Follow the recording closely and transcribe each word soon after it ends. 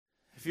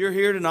If you're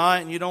here tonight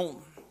and you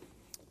don't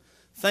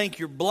think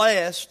you're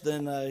blessed,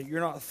 then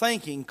you're not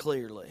thinking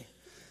clearly.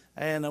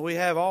 And we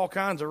have all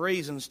kinds of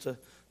reasons to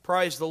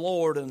praise the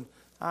Lord, and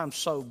I'm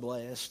so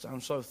blessed. I'm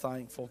so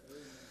thankful.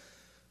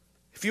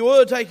 If you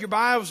would, take your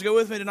Bibles, go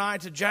with me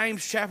tonight to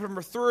James chapter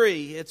number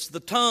 3. It's the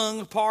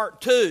tongue,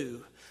 part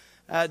 2.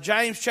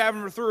 James chapter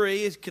number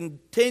 3 is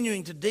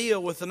continuing to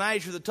deal with the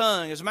nature of the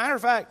tongue. As a matter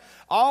of fact,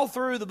 all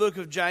through the book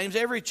of James,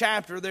 every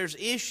chapter, there's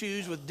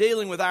issues with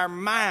dealing with our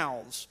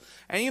mouths.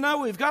 And you know,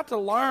 we've got to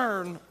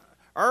learn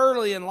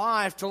early in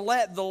life to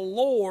let the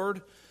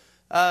Lord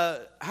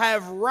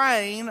have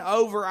reign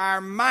over our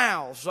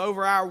mouths,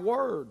 over our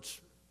words.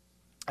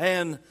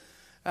 And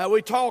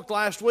we talked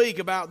last week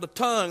about the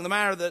tongue, the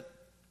matter that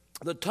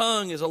the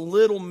tongue is a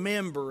little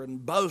member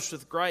and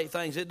boasteth great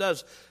things. It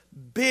does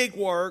big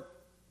work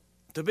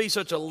to be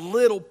such a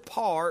little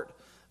part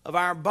of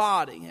our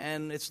body.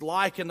 And it's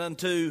likened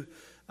unto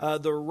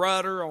the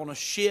rudder on a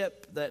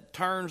ship that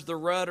turns the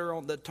rudder,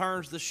 that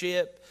turns the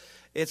ship.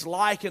 It's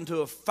likened to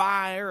a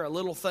fire, a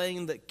little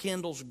thing that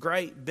kindles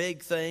great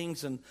big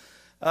things. And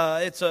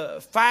it's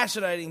a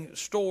fascinating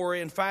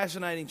story and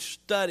fascinating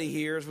study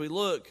here as we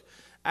look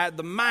at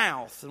the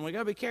mouth. And we got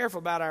to be careful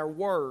about our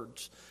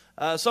words.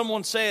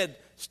 Someone said,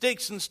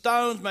 "Sticks and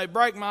stones may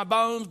break my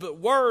bones, but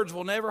words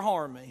will never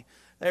harm me."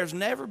 There's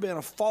never been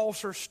a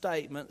falser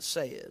statement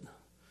said.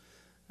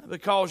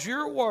 Because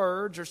your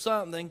words are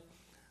something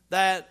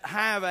that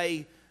have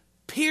a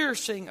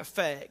piercing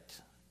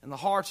effect in the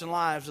hearts and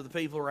lives of the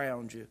people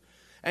around you.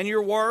 And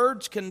your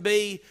words can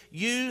be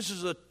used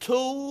as a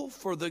tool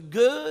for the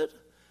good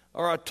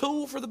or a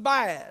tool for the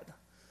bad.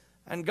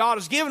 And God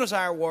has given us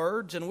our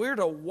words, and we're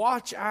to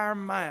watch our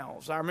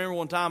mouths. I remember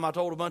one time I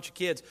told a bunch of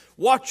kids,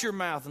 "Watch your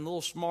mouth," and the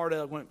little smart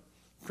aleck went,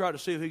 tried to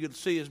see if he could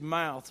see his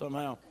mouth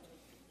somehow.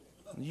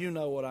 You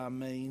know what I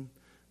mean.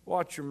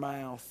 Watch your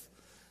mouth.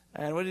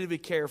 And we need to be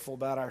careful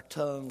about our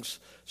tongues,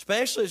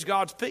 especially as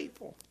God's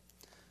people.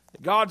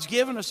 God's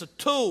given us a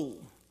tool.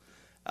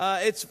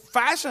 It's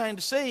fascinating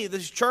to see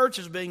this church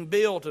is being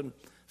built and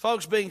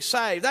folks being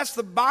saved. That's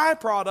the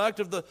byproduct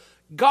of the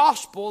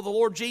gospel of the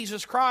Lord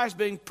Jesus Christ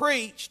being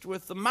preached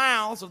with the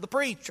mouths of the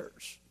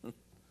preachers.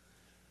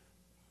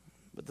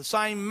 But the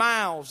same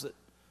mouths that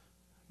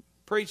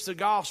preach the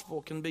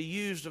gospel can be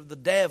used of the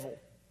devil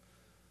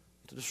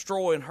to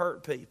destroy and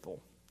hurt people.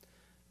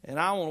 And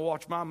I want to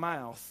watch my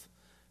mouth.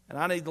 And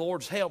I need the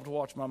Lord's help to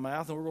watch my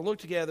mouth. And we're going to look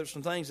together at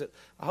some things that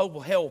I hope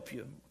will help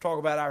you. We'll talk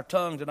about our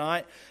tongue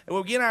tonight. And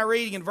we'll begin our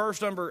reading in verse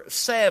number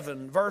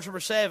 7. Verse number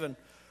 7.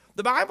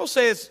 The Bible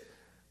says,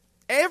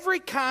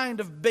 "Every kind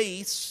of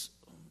beasts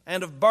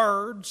and of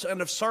birds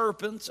and of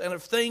serpents and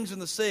of things in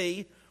the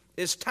sea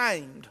is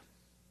tamed,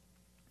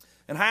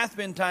 and hath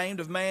been tamed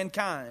of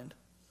mankind.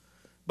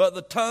 But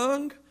the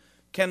tongue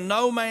can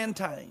no man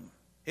tame.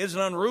 It is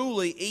an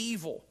unruly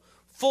evil,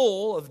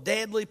 full of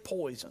deadly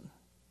poison.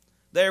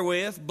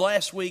 Therewith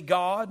bless we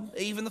God,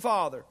 even the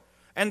Father,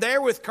 and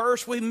therewith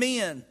curse we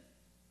men,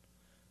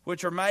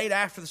 which are made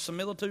after the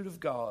similitude of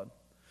God.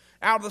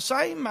 Out of the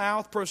same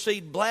mouth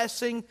proceed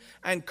blessing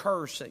and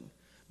cursing.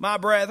 My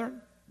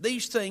brethren,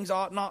 these things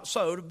ought not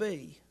so to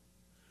be.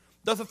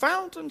 Doth a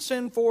fountain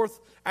send forth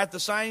at the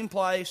same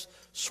place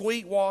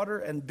sweet water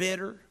and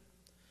bitter?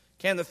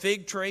 Can the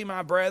fig tree,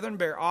 my brethren,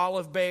 bear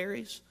olive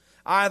berries?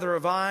 Either a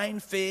vine,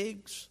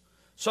 figs?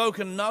 So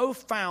can no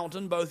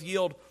fountain both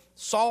yield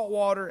salt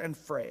water and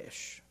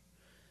fresh."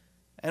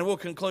 And we'll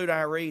conclude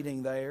our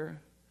reading there.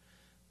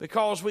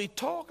 Because we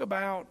talk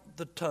about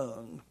the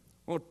tongue.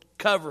 We'll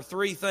cover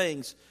three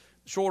things in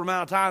the short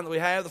amount of time that we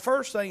have. The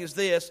first thing is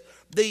this: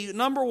 the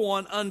number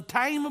one,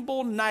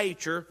 untamable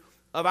nature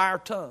of our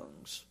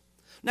tongues.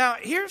 Now,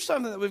 here's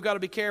something that we've got to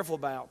be careful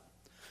about.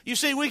 You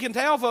see, we can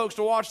tell folks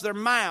to watch their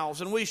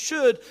mouths, and we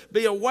should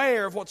be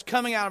aware of what's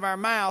coming out of our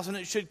mouths, and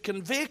it should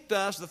convict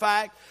us the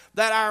fact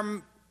that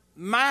our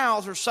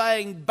mouths are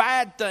saying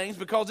bad things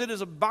because it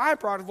is a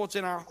byproduct of what's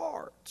in our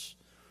hearts.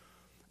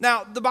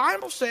 Now, the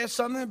Bible says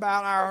something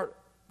about our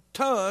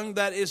tongue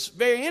that is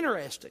very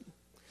interesting.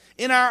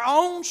 In our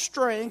own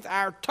strength,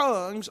 our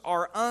tongues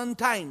are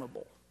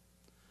untamable.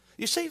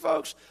 You see,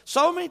 folks,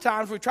 so many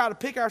times we try to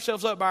pick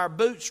ourselves up by our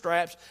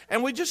bootstraps,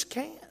 and we just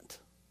can't.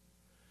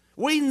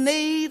 We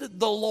need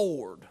the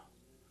Lord.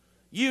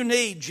 You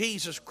need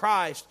Jesus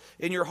Christ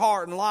in your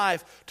heart and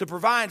life to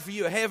provide for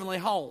you a heavenly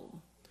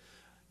home.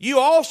 You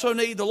also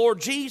need the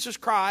Lord Jesus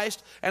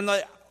Christ and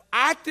the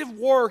active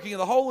working of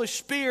the Holy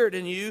Spirit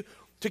in you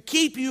to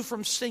keep you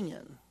from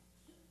sin.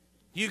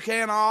 You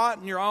cannot,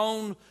 in your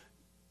own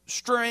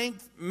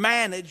strength,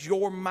 manage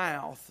your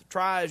mouth.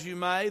 Try as you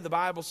may, the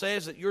Bible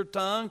says that your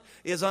tongue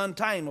is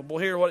untamable.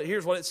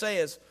 Here's what it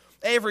says: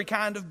 "Every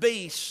kind of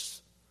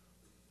beast,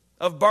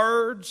 of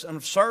birds and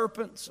of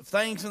serpents, of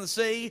things in the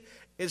sea,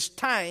 is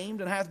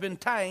tamed and hath been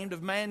tamed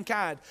of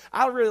mankind."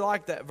 I really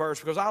like that verse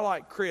because I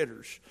like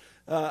critters.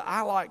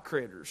 I like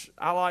critters.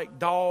 I like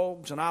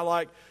dogs, and I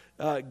like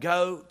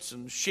goats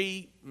and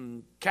sheep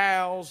and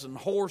cows and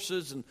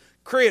horses and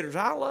critters.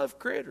 I love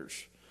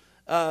critters.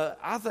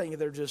 I think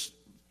they're just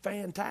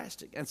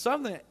fantastic. And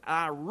something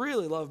I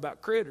really love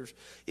about critters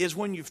is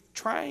when you've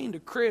trained a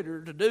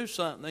critter to do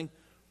something,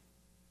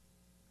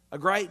 a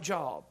great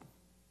job.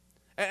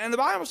 And the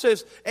Bible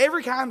says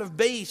every kind of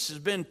beast has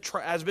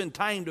been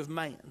tamed of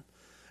man.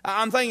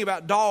 I'm thinking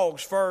about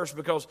dogs first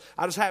because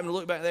I just happened to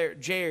look back there at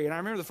Jerry. And I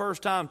remember the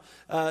first time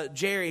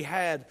Jerry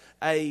had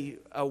a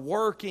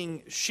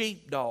working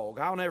sheepdog.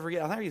 I'll never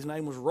forget. I think his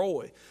name was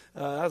Roy.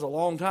 That was a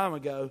long time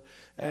ago.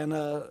 And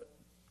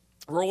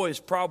Roy's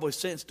probably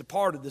since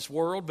departed this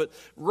world. But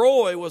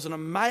Roy was an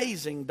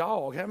amazing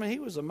dog. I mean, he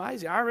was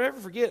amazing. I'll never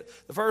forget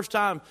the first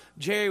time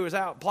Jerry was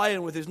out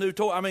playing with his new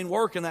toy. I mean,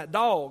 working that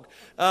dog.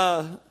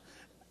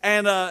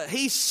 And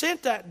he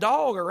sent that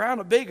dog around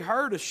a big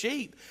herd of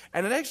sheep.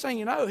 And the next thing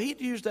you know,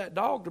 he'd used that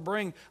dog to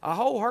bring a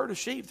whole herd of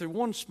sheep through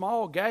one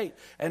small gate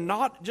and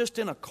not just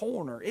in a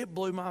corner. It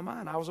blew my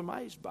mind. I was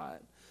amazed by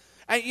it.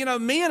 And, you know,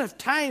 men have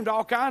tamed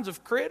all kinds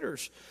of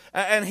critters.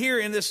 And here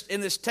in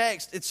this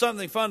text, it's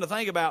something fun to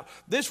think about.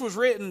 This was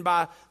written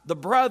by the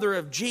brother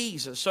of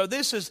Jesus. So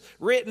this is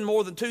written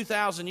more than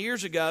 2,000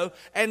 years ago.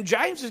 And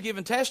James is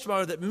giving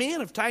testimony that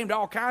men have tamed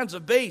all kinds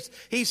of beasts.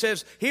 He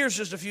says, here's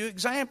just a few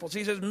examples.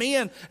 He says,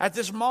 men at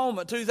this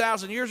moment,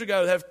 2,000 years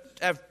ago,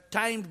 have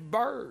tamed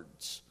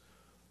birds.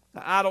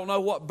 Now, I don't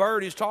know what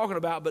bird he's talking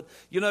about, but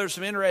you know there's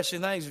some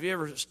interesting things. If you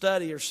ever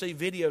study or see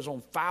videos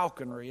on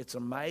falconry, it's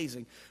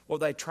amazing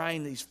what they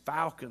train these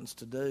falcons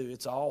to do.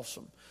 It's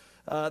awesome.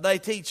 They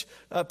teach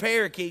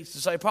parakeets to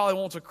say Polly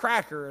wants a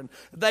cracker, and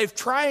they've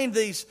trained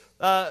these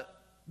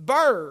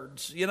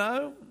birds, you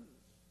know.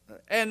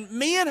 And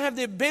men have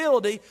the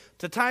ability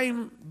to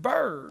tame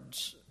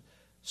birds,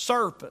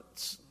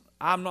 serpents.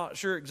 I'm not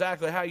sure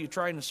exactly how you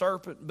train a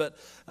serpent, but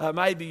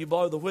maybe you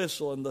blow the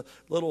whistle and the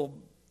little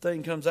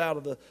thing comes out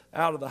of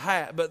the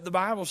hat. But the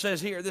Bible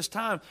says here at this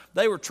time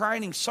they were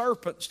training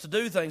serpents to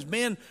do things.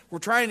 Men were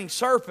training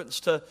serpents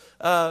to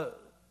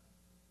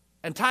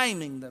and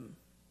taming them.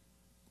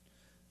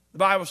 The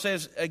Bible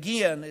says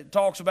again, it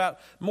talks about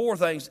more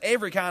things,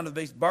 every kind of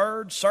beast,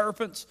 birds,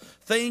 serpents,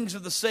 things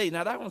of the sea.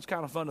 Now that one's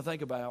kind of fun to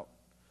think about.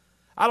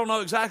 I don't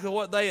know exactly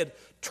what they had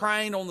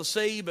trained on the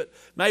sea, but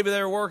maybe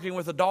they were working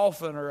with a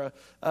dolphin or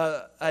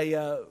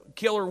a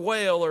killer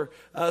whale or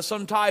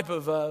some type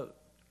of a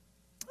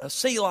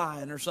sea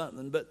lion or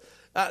something. But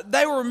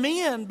they were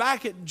men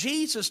back at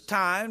Jesus'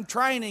 time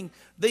training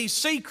these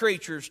sea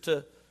creatures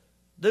to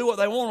do what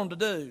they want them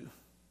to do.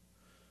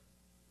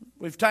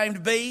 We've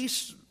tamed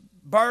beasts,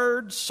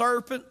 birds,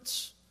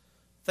 serpents,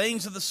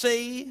 things of the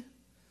sea.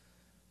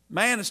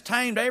 Man has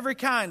tamed every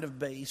kind of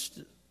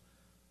beast.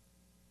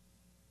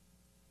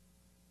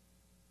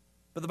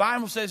 But the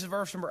Bible says in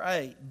verse number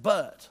 8,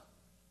 but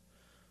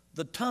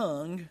the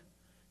tongue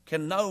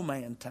can no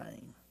man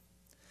tame.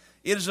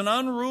 It is an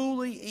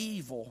unruly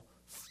evil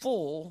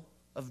full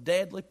of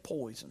deadly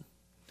poison.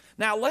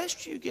 Now,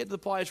 lest you get to the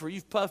place where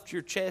you've puffed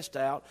your chest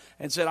out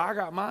and said, I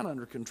got mine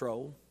under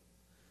control,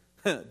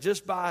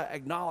 just by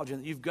acknowledging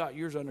that you've got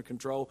yours under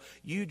control,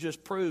 you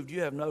just proved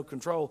you have no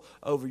control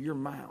over your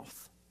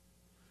mouth.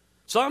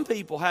 Some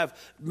people have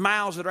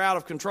mouths that are out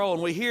of control,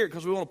 and we hear it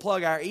because we want to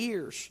plug our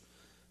ears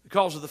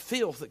because of the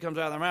filth that comes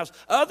out of their mouths.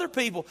 Other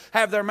people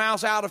have their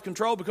mouths out of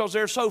control because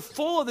they're so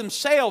full of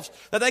themselves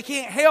that they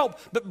can't help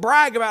but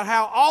brag about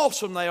how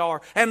awesome they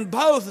are. And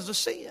both is a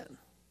sin.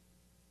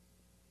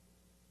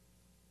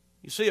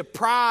 You see, a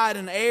proud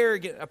and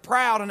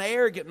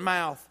arrogant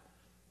mouth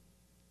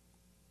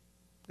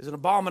is an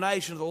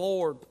abomination to the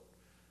Lord,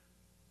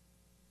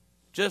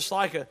 just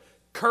like a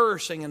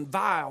cursing and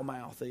vile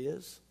mouth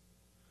is.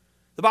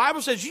 The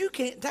Bible says you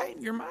can't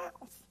tame your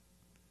mouth.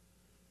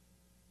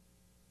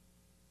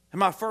 And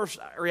my first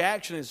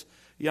reaction is,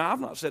 I've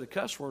not said a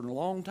cuss word in a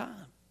long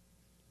time.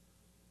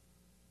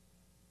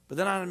 But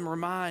then I'm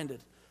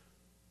reminded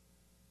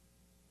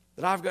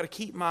that I've got to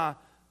keep my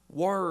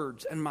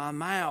words and my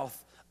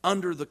mouth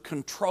under the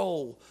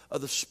control of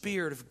the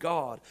Spirit of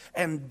God.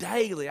 And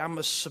daily I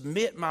must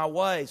submit my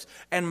ways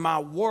and my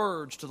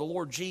words to the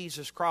Lord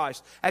Jesus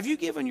Christ. Have you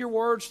given your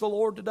words to the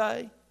Lord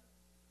today?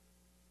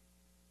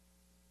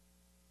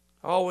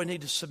 Oh, we need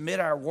to submit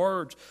our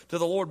words to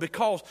the Lord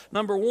because,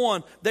 number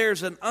one,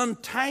 there's an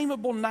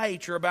untamable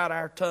nature about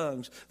our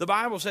tongues. The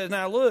Bible says,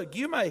 now look,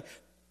 you may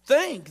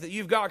think that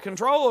you've got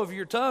control over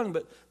your tongue,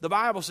 but the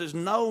Bible says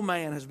no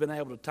man has been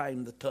able to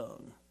tame the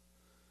tongue.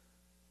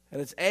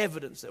 And it's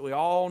evidence that we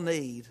all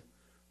need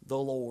the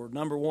Lord.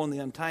 Number one, the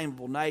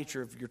untamable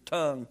nature of your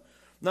tongue.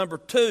 Number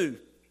two,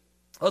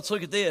 let's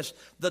look at this,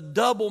 the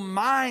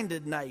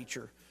double-minded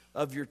nature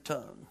of your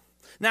tongue.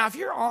 Now, if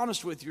you're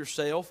honest with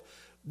yourself,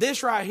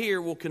 this right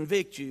here will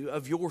convict you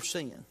of your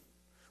sin.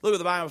 Look what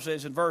the Bible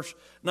says in verse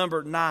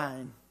number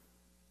 9.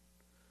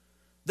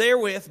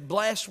 Therewith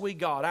bless we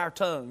God, our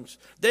tongues.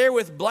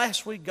 Therewith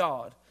bless we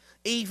God,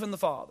 even the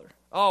Father.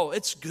 Oh,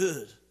 it's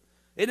good.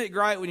 Isn't it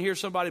great when you hear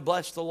somebody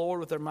bless the Lord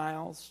with their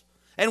mouths?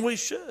 And we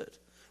should.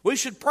 We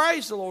should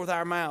praise the Lord with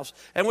our mouths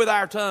and with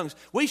our tongues.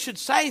 We should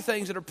say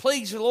things that are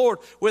pleasing to the Lord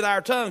with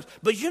our tongues.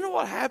 But you know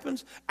what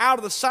happens? Out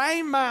of the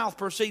same mouth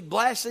proceed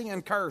blessing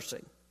and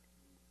cursing.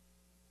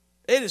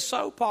 It is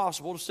so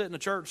possible to sit in a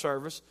church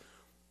service,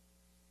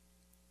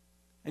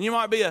 and you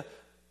might be a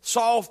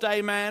soft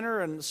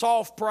amener and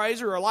soft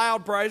praiser or a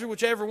loud praiser,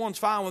 whichever one's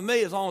fine with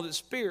me as long as it's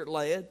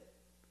Spirit-led.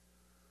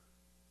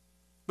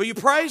 But you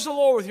praise the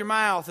Lord with your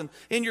mouth and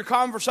in your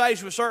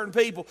conversation with certain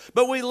people.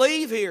 But we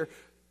leave here,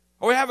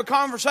 or we have a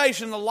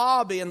conversation in the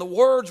lobby, and the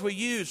words we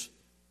use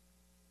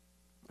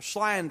are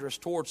slanderous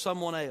towards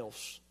someone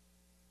else,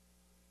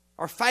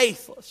 are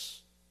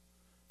faithless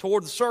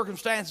toward the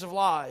circumstances of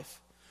life.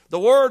 The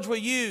words we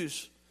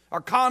use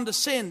are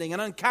condescending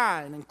and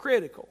unkind and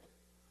critical.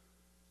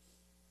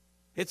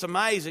 It's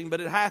amazing, but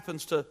it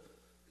happens to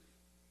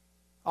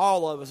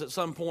all of us at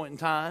some point in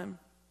time,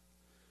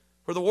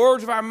 where the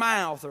words of our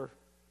mouth are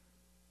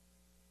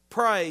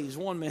praise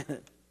one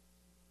minute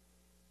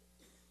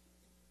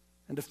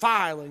and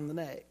defiling the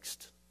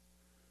next.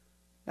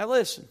 Now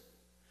listen,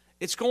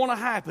 it's going to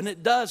happen.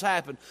 It does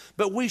happen,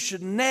 but we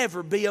should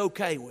never be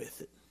okay with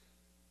it.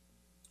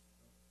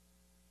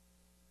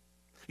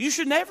 You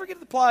should never get to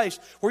the place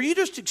where you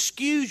just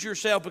excuse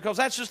yourself because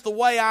that's just the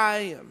way I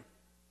am.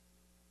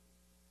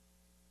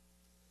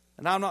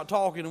 And I'm not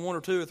talking to one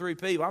or two or three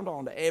people. I'm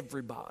talking to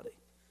everybody.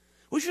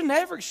 We should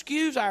never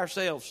excuse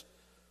ourselves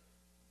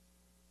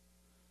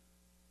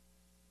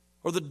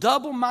or the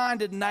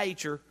double-minded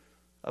nature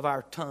of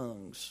our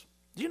tongues.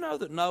 Do you know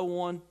that no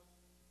one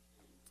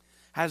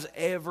has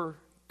ever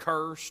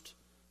cursed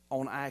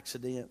on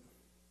accident?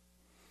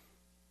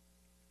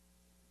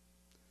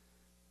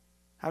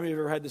 How many of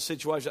you ever had this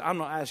situation? I'm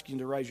not asking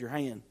you to raise your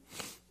hand.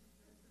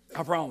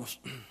 I promise.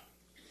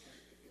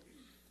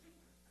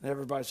 And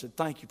everybody said,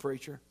 thank you,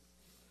 preacher.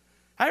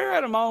 Have you ever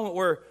had a moment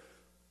where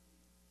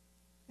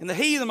in the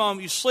heat of the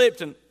moment you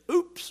slipped and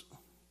oops,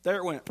 there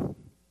it went.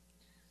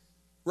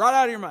 Right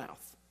out of your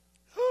mouth.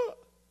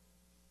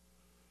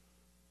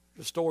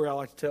 It's a story I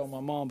like to tell my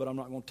mom, but I'm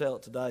not going to tell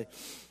it today.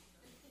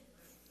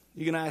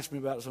 You can ask me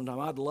about it sometime.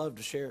 I'd love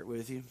to share it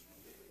with you.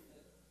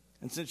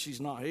 And since she's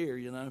not here,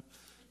 you know.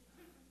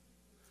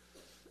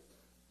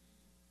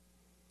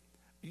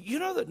 You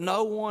know that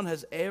no one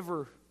has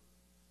ever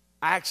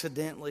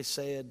accidentally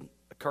said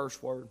a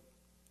curse word?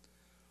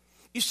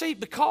 You see,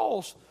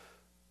 because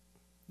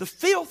the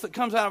filth that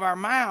comes out of our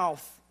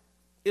mouth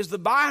is the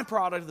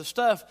byproduct of the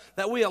stuff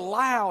that we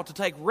allow to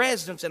take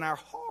residence in our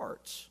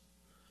hearts.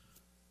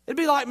 It'd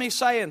be like me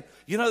saying,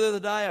 you know, the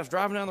other day I was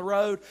driving down the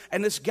road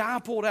and this guy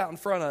pulled out in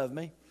front of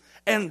me,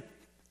 and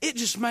it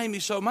just made me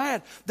so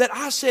mad that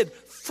I said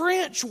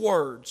French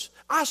words.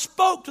 I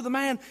spoke to the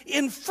man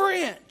in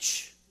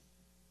French.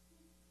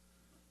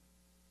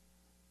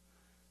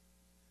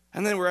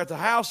 And then we were at the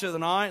house the other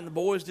night, and the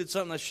boys did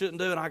something they shouldn't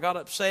do, and I got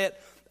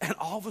upset. And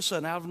all of a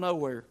sudden, out of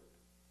nowhere,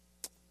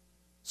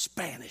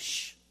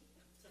 Spanish.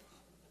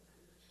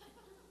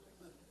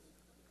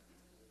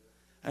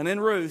 And then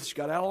Ruth, she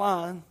got out of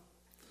line,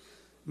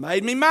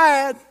 made me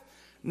mad.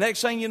 Next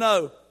thing you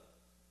know,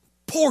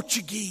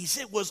 Portuguese.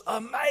 It was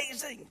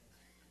amazing.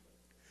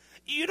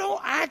 You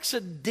don't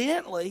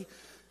accidentally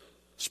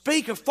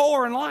speak a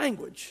foreign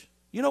language.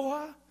 You know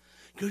why?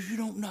 Because you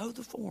don't know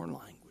the foreign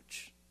language.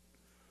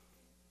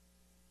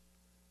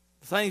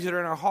 The things that are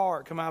in our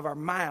heart come out of our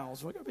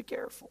mouths. We've got to be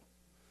careful.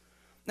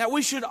 Now,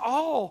 we should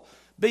all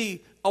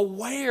be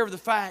aware of the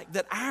fact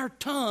that our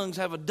tongues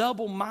have a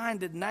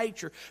double-minded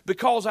nature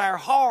because our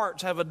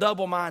hearts have a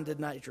double-minded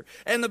nature.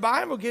 And the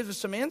Bible gives us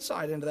some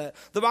insight into that.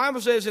 The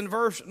Bible says in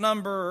verse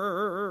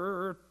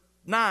number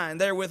 9,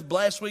 therewith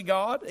bless we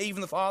God,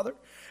 even the Father,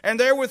 and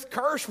therewith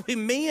curse we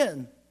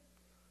men,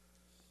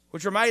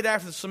 which are made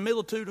after the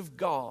similitude of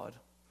God.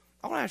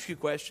 I want to ask you a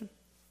question.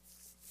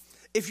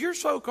 If your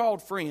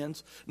so-called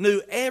friends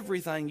knew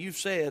everything you've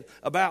said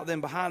about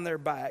them behind their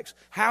backs,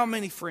 how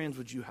many friends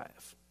would you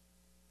have?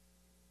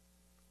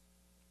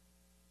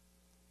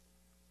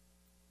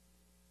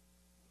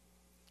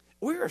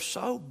 We are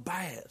so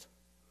bad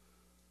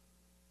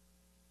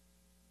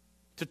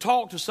to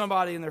talk to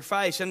somebody in their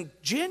face and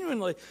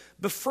genuinely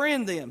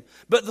befriend them.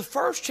 But the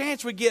first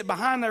chance we get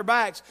behind their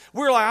backs,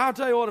 we're like, I'll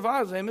tell you what, if I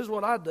was them, this is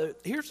what I'd do.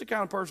 Here's the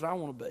kind of person I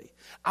want to be.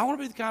 I want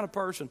to be the kind of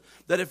person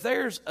that if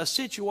there's a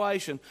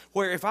situation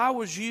where if I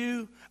was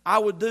you, I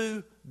would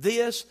do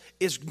this,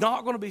 is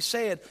not going to be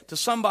said to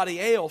somebody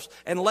else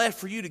and left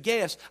for you to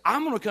guess.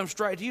 I'm going to come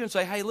straight to you and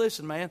say, hey,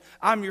 listen, man,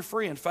 I'm your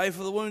friend,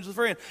 faithful to the wounds of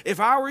the friend.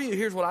 If I were you,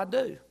 here's what I'd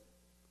do.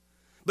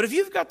 But if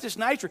you've got this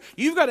nature,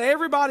 you've got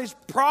everybody's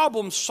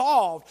problem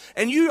solved,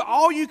 and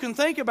all you can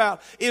think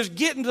about is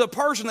getting to the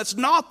person that's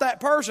not that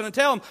person and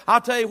tell them,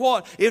 I'll tell you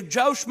what, if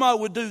Joe Schmo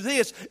would do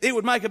this, it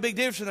would make a big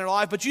difference in their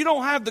life. But you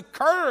don't have the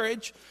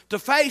courage to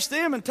face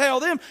them and tell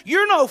them,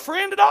 you're no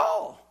friend at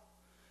all.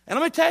 And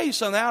let me tell you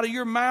something, out of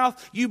your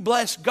mouth you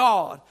bless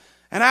God,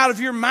 and out of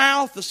your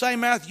mouth, the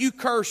same mouth, you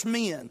curse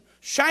men.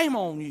 Shame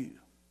on you.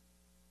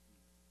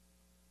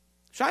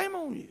 Shame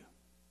on you.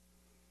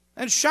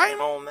 And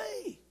shame on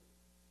me.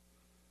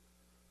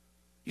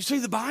 You see,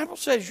 the Bible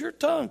says your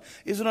tongue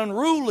is an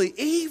unruly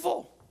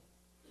evil.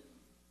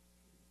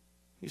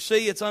 You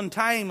see, it's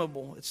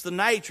untamable. It's the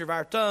nature of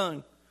our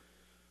tongue.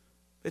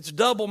 It's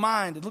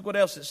double-minded. Look what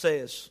else it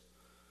says.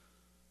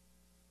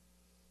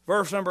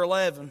 Verse number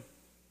 11.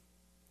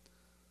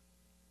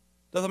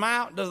 Doth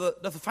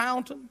the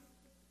fountain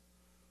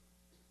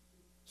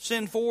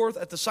send forth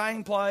at the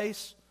same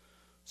place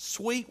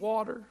sweet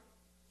water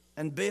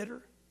and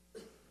bitter?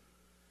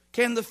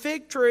 Can the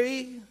fig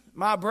tree,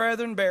 my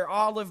brethren, bear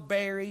olive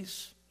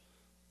berries?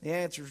 The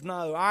answer is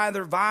no.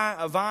 Either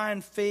a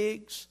vine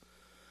figs.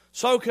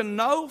 So can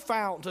no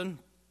fountain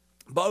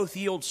both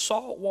yield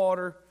salt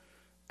water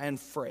and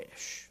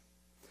fresh.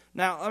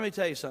 Now, let me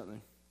tell you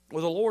something.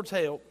 With the Lord's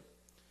help,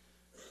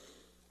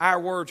 our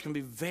words can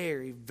be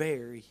very,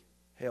 very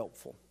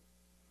helpful.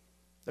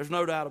 There's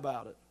no doubt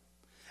about it.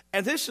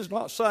 And this is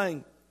not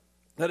saying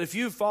that if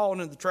you've fallen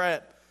in the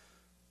trap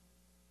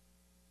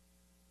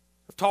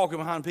of talking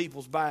behind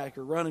people's back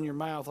or running your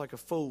mouth like a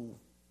fool,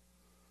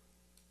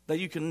 that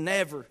you can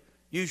never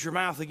use your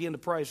mouth again to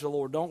praise the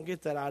Lord. Don't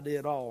get that idea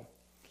at all.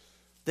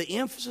 The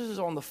emphasis is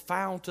on the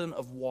fountain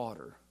of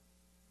water.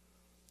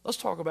 Let's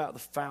talk about the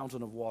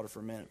fountain of water for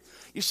a minute.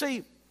 You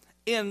see,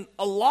 in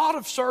a lot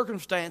of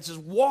circumstances,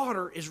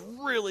 water is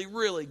really,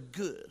 really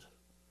good.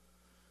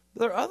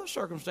 But there are other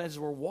circumstances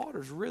where water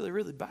is really,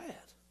 really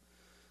bad.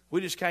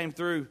 We just came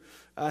through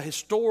a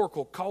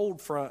historical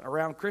cold front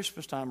around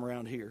Christmas time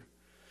around here.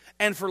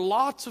 And for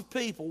lots of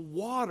people,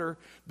 water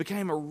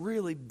became a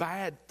really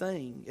bad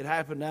thing. It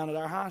happened down at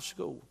our high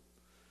school.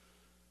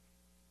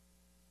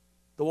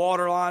 The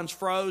water lines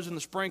froze in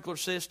the sprinkler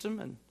system,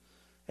 and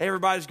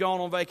everybody's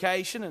gone on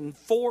vacation. And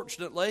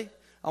fortunately,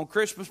 on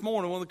Christmas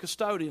morning, one of the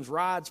custodians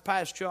rides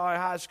past Chilhowee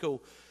High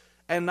School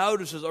and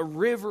notices a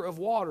river of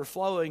water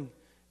flowing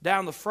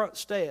down the front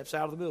steps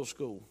out of the middle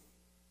school.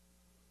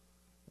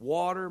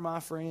 Water, my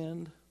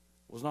friend,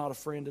 was not a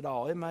friend at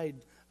all. It made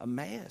a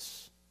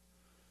mess.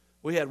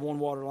 We had one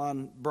water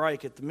line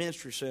break at the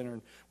ministry center,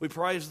 and we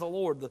praised the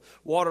Lord. The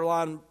water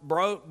line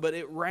broke, but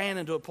it ran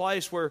into a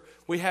place where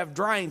we have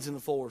drains in the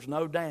floors.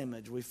 No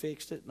damage. We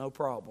fixed it, no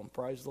problem.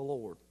 Praise the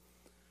Lord.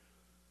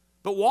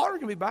 But water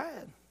can be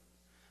bad.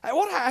 Hey,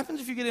 what happens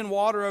if you get in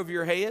water over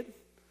your head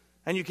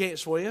and you can't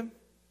swim?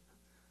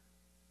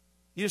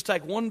 You just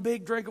take one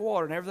big drink of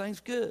water and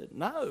everything's good.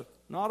 No,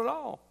 not at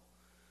all.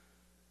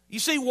 You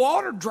see,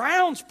 water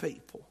drowns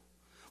people.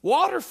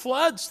 Water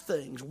floods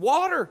things.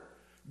 Water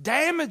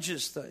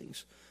damages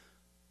things.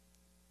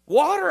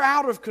 Water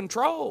out of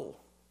control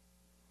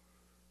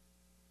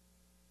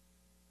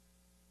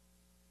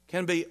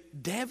can be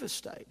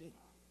devastating.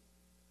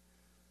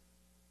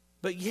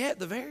 But yet,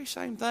 the very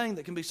same thing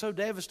that can be so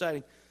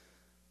devastating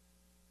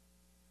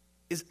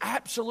is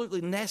absolutely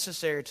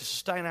necessary to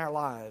sustain our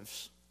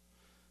lives.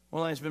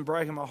 One thing that's been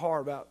breaking my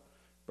heart about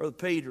Brother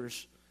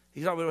Peters,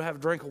 he's not going to have a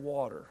drink of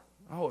water.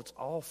 Oh, it's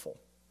awful.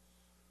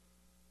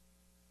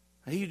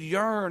 He'd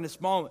yearn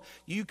this moment.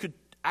 You could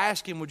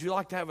ask him, would you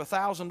like to have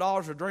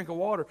 $1,000 for a drink of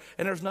water?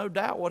 And there's no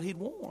doubt what he'd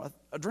want,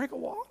 a drink of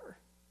water.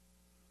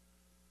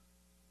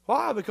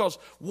 Why? Because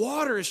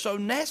water is so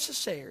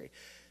necessary.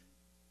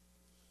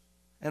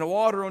 And the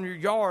water on your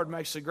yard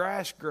makes the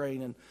grass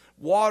green, and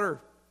water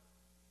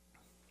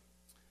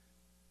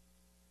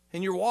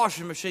in your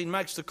washing machine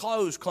makes the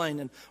clothes clean,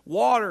 and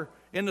water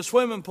in the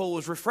swimming pool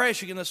is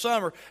refreshing in the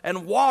summer,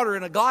 and water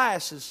in a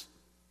glass is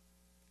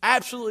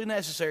absolutely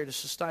necessary to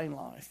sustain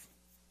life.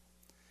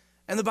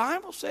 And the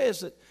Bible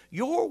says that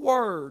your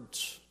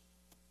words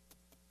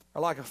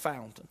are like a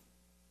fountain.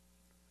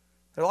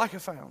 They're like a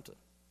fountain.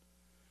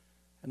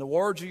 And the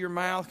words of your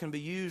mouth can be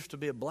used to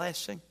be a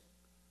blessing.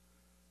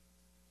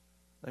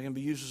 They can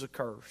be used as a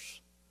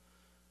curse.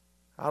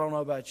 I don't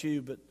know about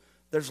you, but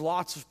there's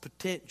lots of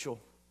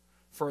potential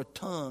for a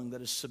tongue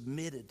that is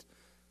submitted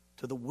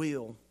to the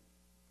will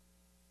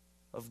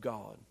of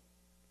God.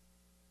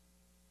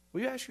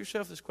 Will you ask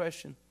yourself this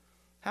question?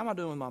 How am I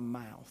doing with my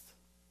mouth?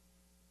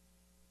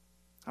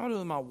 How am I doing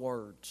with my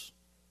words?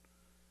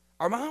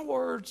 Are my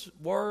words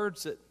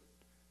words that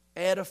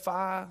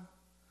edify?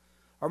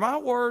 Are my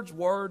words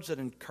words that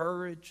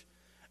encourage?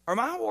 Are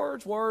my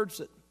words words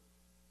that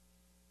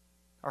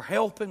are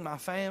helping my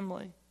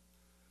family,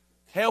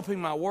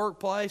 helping my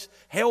workplace,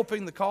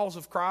 helping the cause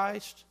of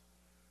Christ?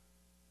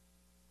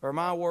 Or are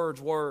my words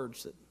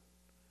words that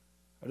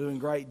are doing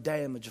great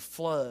damage, a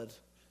flood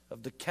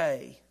of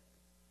decay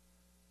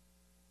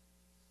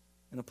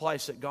in a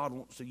place that God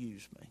wants to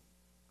use me?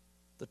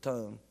 The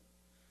tongue.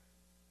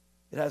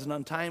 It has an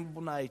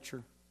untamable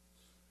nature.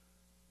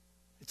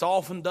 It's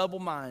often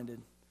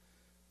double-minded,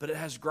 but it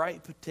has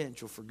great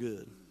potential for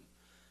good.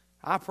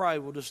 I pray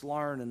we'll just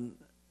learn and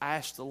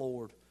ask the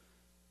Lord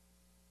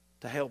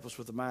to help us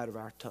with the matter of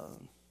our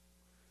tongue.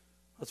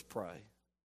 Let's pray.